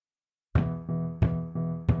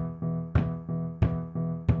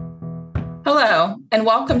Hello, and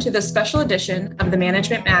welcome to this special edition of the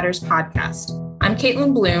Management Matters podcast. I'm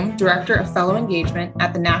Caitlin Bloom, Director of Fellow Engagement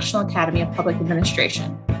at the National Academy of Public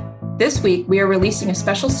Administration. This week, we are releasing a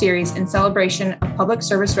special series in celebration of Public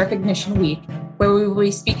Service Recognition Week, where we will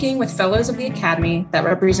be speaking with fellows of the Academy that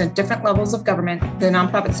represent different levels of government, the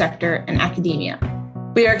nonprofit sector, and academia.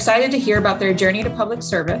 We are excited to hear about their journey to public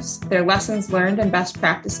service, their lessons learned and best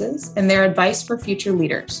practices, and their advice for future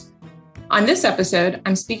leaders. On this episode,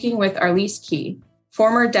 I'm speaking with Arlise Key,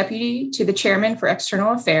 former Deputy to the Chairman for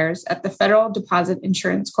External Affairs at the Federal Deposit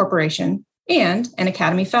Insurance Corporation and an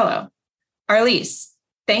Academy Fellow. Arlise,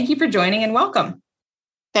 thank you for joining and welcome.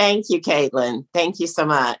 Thank you, Caitlin. Thank you so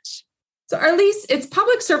much. So Arlise, it's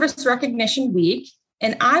Public Service Recognition Week,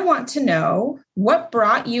 and I want to know what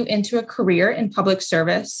brought you into a career in public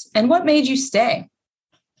service and what made you stay?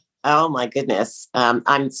 Oh, my goodness.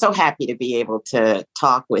 I'm so happy to be able to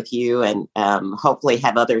talk with you and hopefully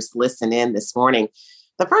have others listen in this morning.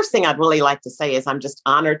 The first thing I'd really like to say is I'm just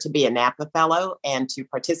honored to be a NAPA Fellow and to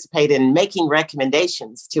participate in making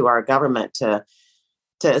recommendations to our government to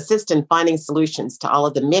assist in finding solutions to all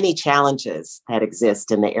of the many challenges that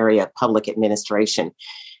exist in the area of public administration.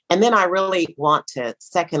 And then I really want to,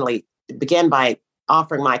 secondly, begin by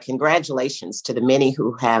offering my congratulations to the many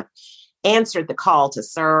who have answered the call to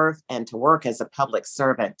serve and to work as a public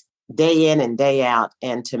servant day in and day out,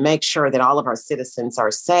 and to make sure that all of our citizens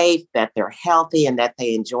are safe, that they're healthy, and that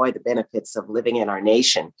they enjoy the benefits of living in our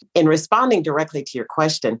nation. In responding directly to your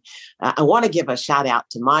question, I want to give a shout out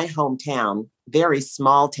to my hometown, very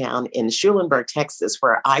small town in Schulenburg, Texas,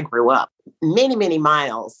 where I grew up, many, many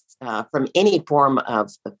miles from any form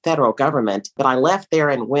of the federal government. But I left there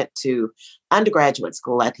and went to undergraduate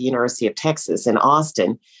school at the University of Texas in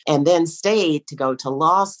Austin, and then stayed to go to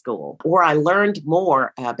law school, where I learned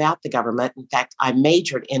more about the government. In fact, I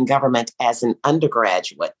majored in government as an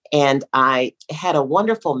undergraduate, and I had a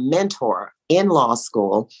wonderful mentor in law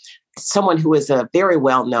school, someone who is a very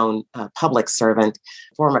well-known public servant,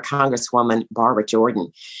 former Congresswoman Barbara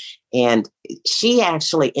Jordan. And she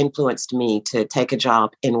actually influenced me to take a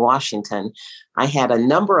job in Washington. I had a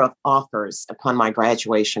number of offers upon my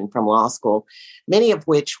graduation from law school, many of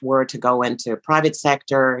which were to go into private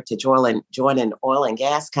sector, to join an oil and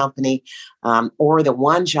gas company, or the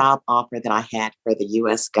one job offer that I had for the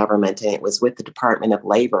U.S. government, and it was with the Department of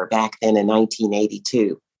Labor back then in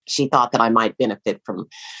 1982. She thought that I might benefit from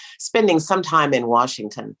spending some time in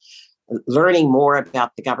Washington, learning more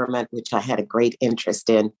about the government, which I had a great interest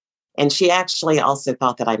in. And she actually also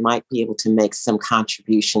thought that I might be able to make some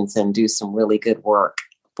contributions and do some really good work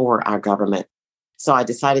for our government. So I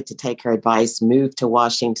decided to take her advice, moved to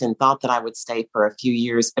Washington, thought that I would stay for a few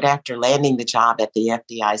years. But after landing the job at the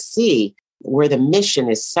FDIC, where the mission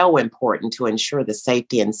is so important to ensure the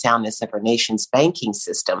safety and soundness of our nation's banking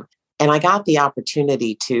system, and I got the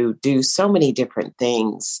opportunity to do so many different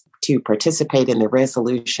things, to participate in the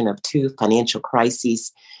resolution of 2 financial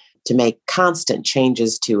crises, to make constant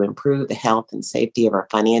changes to improve the health and safety of our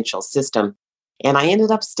financial system. And I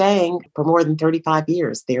ended up staying for more than 35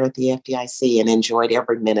 years there at the FDIC and enjoyed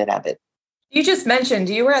every minute of it. You just mentioned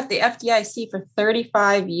you were at the FDIC for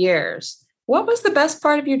 35 years. What was the best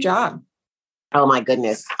part of your job? Oh, my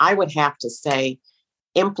goodness. I would have to say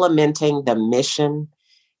implementing the mission,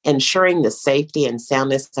 ensuring the safety and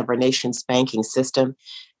soundness of our nation's banking system,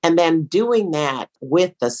 and then doing that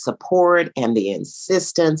with the support and the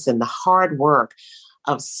insistence and the hard work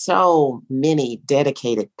of so many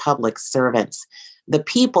dedicated public servants. The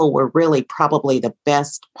people were really probably the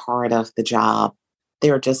best part of the job.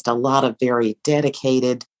 There are just a lot of very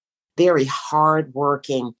dedicated, very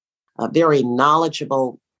hardworking, very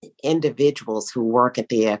knowledgeable individuals who work at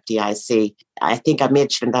the FDIC. I think I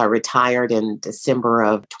mentioned I retired in December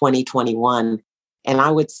of 2021. And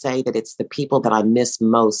I would say that it's the people that I miss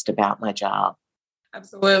most about my job.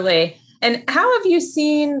 Absolutely. And how have you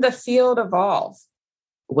seen the field evolve?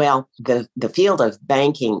 Well, the field of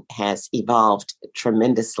banking has evolved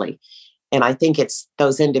tremendously. And I think it's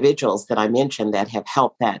those individuals that I mentioned that have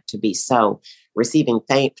helped that to be so. Receiving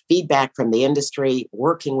feedback from the industry,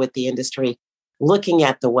 working with the industry, looking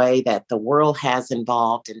at the way that the world has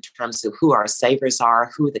evolved in terms of who our savers are,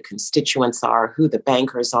 who the constituents are, who the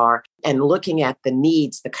bankers are, and looking at the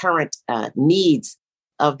needs, the current needs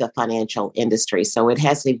of the financial industry. So it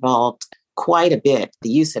has evolved quite a bit. The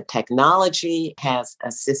use of technology has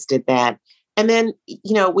assisted that. And then,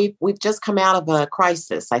 we've just come out of a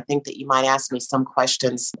crisis. I think that you might ask me some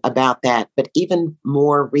questions about that, but even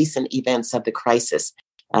more recent events of the crisis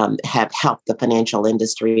have helped the financial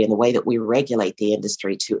industry and the way that we regulate the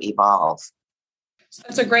industry to evolve. So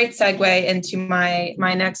that's a great segue into my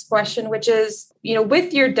next question, which is,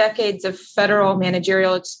 with your decades of federal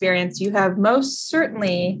managerial experience, you have most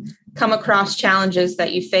certainly come across challenges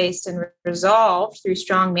that you faced and resolved through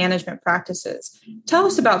strong management practices. Tell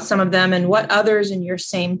us about some of them and what others in your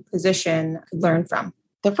same position could learn from.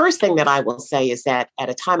 The first thing that I will say is that at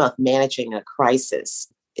a time of managing a crisis,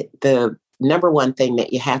 the number one thing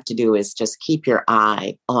that you have to do is just keep your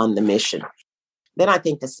eye on the mission. Then I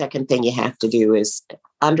think the second thing you have to do is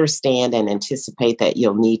understand and anticipate that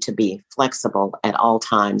you'll need to be flexible at all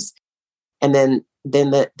times. And then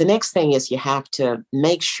the next thing is you have to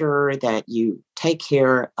make sure that you take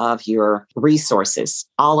care of your resources,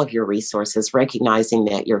 all of your resources, recognizing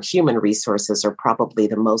that your human resources are probably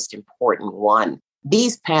the most important one.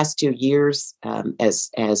 These past 2 years,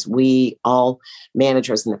 as we all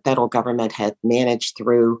managers in the federal government have managed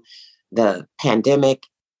through the pandemic,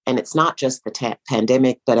 and it's not just the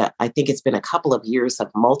pandemic, but I think it's been a couple of years of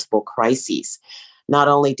multiple crises. Not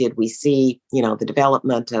only did we see, the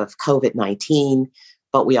development of COVID-19,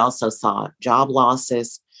 but we also saw job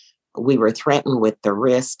losses. We were threatened with the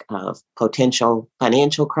risk of potential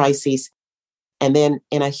financial crises. And then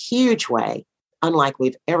in a huge way, unlike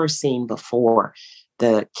we've ever seen before,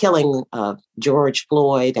 the killing of George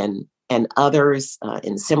Floyd and others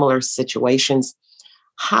in similar situations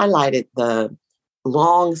highlighted the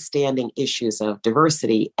long-standing issues of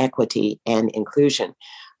diversity, equity, and inclusion,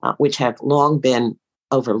 which have long been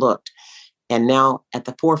overlooked and now at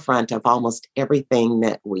the forefront of almost everything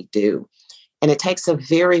that we do. And it takes a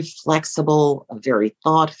very flexible, a very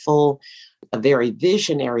thoughtful, a very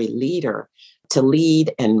visionary leader to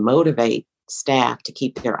lead and motivate staff to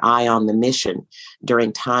keep their eye on the mission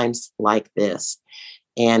during times like this.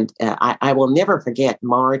 And I will never forget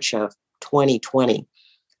March of 2020,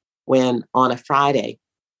 when on a Friday,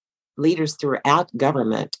 leaders throughout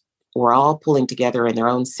government were all pulling together in their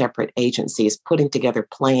own separate agencies, putting together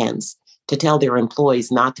plans to tell their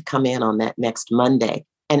employees not to come in on that next Monday,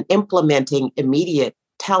 and implementing immediate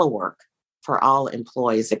telework for all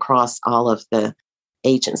employees across all of the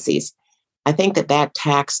agencies. I think that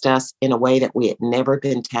taxed us in a way that we had never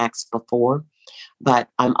been taxed before. But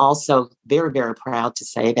I'm also very, very proud to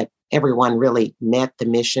say that everyone really met the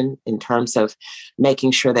mission in terms of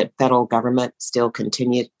making sure that federal government still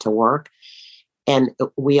continued to work. And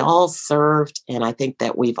we all served, and I think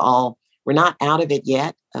that we're not out of it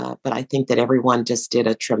yet, but I think that everyone just did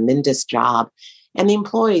a tremendous job. And the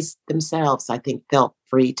employees themselves, I think, felt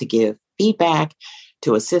free to give feedback,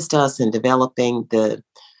 to assist us in developing the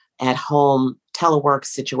at-home telework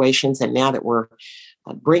situations. And now that we're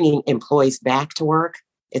bringing employees back to work,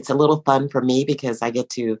 it's a little fun for me because I get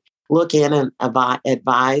to look in and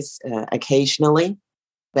advise occasionally.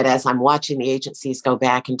 But as I'm watching the agencies go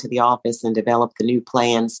back into the office and develop the new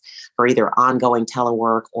plans for either ongoing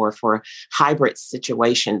telework or for hybrid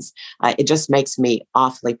situations, it just makes me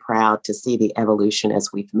awfully proud to see the evolution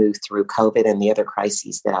as we've moved through COVID and the other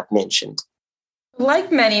crises that I've mentioned.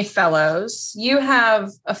 Like many fellows, you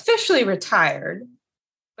have officially retired,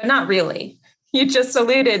 but not really. You just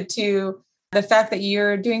alluded to the fact that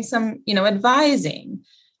you're doing some, advising.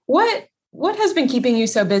 What has been keeping you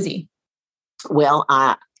so busy? Well,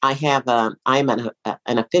 I'm an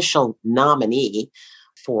official nominee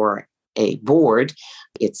for a board.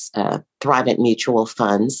 It's Thrivent Mutual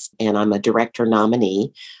Funds, and I'm a director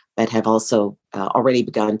nominee, but have also already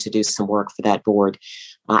begun to do some work for that board.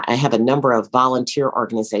 I have a number of volunteer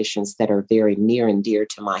organizations that are very near and dear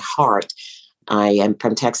to my heart. I am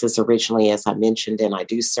from Texas originally, as I mentioned, and I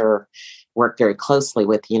do work very closely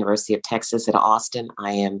with the University of Texas at Austin.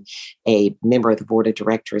 I am a member of the board of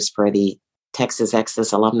directors for the Texas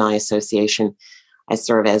Exodus Alumni Association. I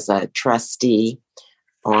serve as a trustee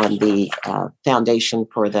on the foundation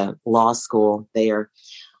for the law school there.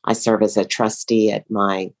 I serve as a trustee at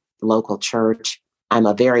my local church. I'm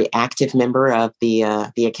a very active member of the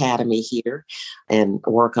academy here and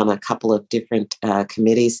work on a couple of different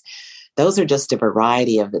committees. Those are just a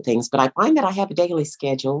variety of the things, but I find that I have a daily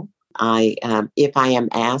schedule. If I am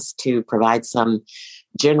asked to provide some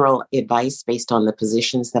general advice based on the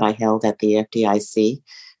positions that I held at the FDIC,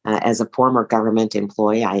 as a former government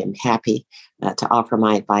employee, I am happy to offer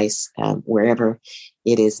my advice wherever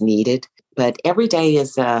it is needed. But every day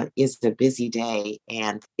is a busy day.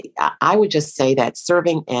 And I would just say that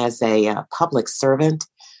serving as a public servant,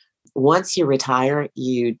 once you retire,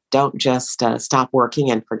 you don't just stop working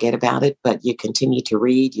and forget about it, but you continue to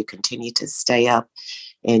read, you continue to stay up,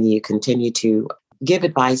 and you continue to give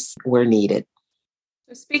advice where needed.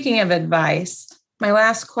 Speaking of advice, my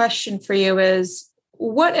last question for you is,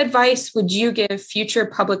 what advice would you give future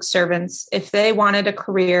public servants if they wanted a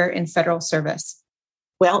career in federal service?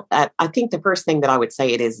 Well, I think the first thing that I would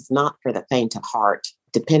say it is not for the faint of heart.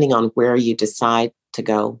 Depending on where you decide to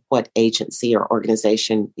go, what agency or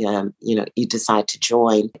organization you decide to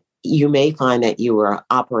join, you may find that you are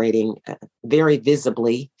operating very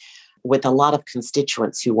visibly with a lot of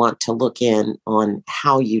constituents who want to look in on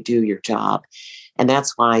how you do your job. And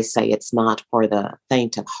that's why I say it's not for the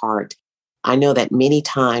faint of heart. I know that many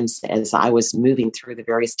times as I was moving through the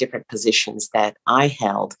various different positions that I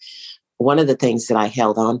held, one of the things that I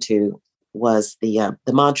held on to was the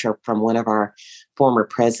mantra from one of our former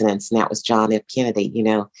presidents, and that was John F. Kennedy,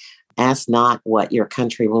 ask not what your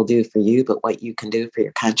country will do for you, but what you can do for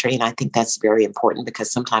your country. And I think that's very important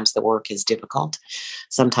because sometimes the work is difficult.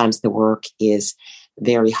 Sometimes the work is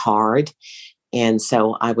very hard. And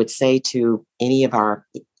so I would say to any of our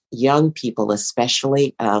young people,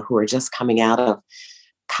 especially who are just coming out of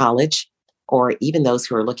college, or even those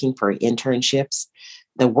who are looking for internships,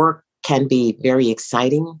 the work can be very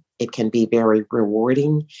exciting. It can be very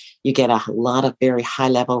rewarding. You get a lot of very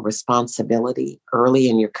high-level responsibility early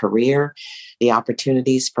in your career. The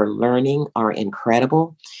opportunities for learning are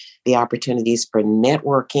incredible. The opportunities for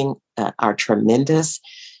networking are tremendous.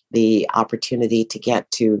 The opportunity to get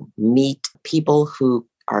to meet people who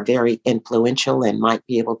are very influential and might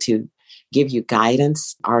be able to give you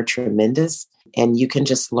guidance are tremendous. And you can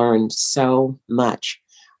just learn so much.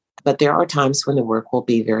 But there are times when the work will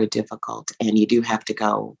be very difficult, and you do have to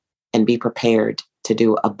go and be prepared to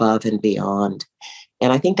do above and beyond.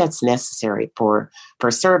 And I think that's necessary for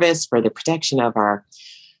service, for the protection of our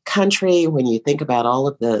country. When you think about all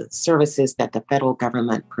of the services that the federal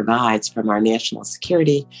government provides, from our national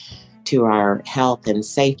security to our health and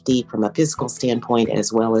safety from a physical standpoint,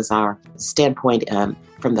 as well as our standpoint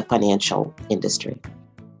from the financial industry.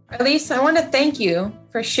 Elise, I want to thank you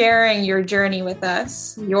for sharing your journey with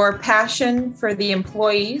us, your passion for the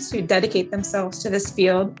employees who dedicate themselves to this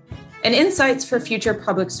field, and insights for future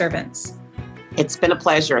public servants. It's been a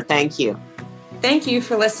pleasure. Thank you. Thank you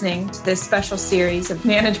for listening to this special series of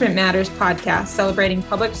Management Matters podcast celebrating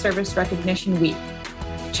Public Service Recognition Week.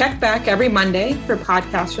 Check back every Monday for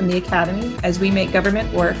podcasts from the Academy as we make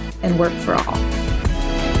government work and work for all.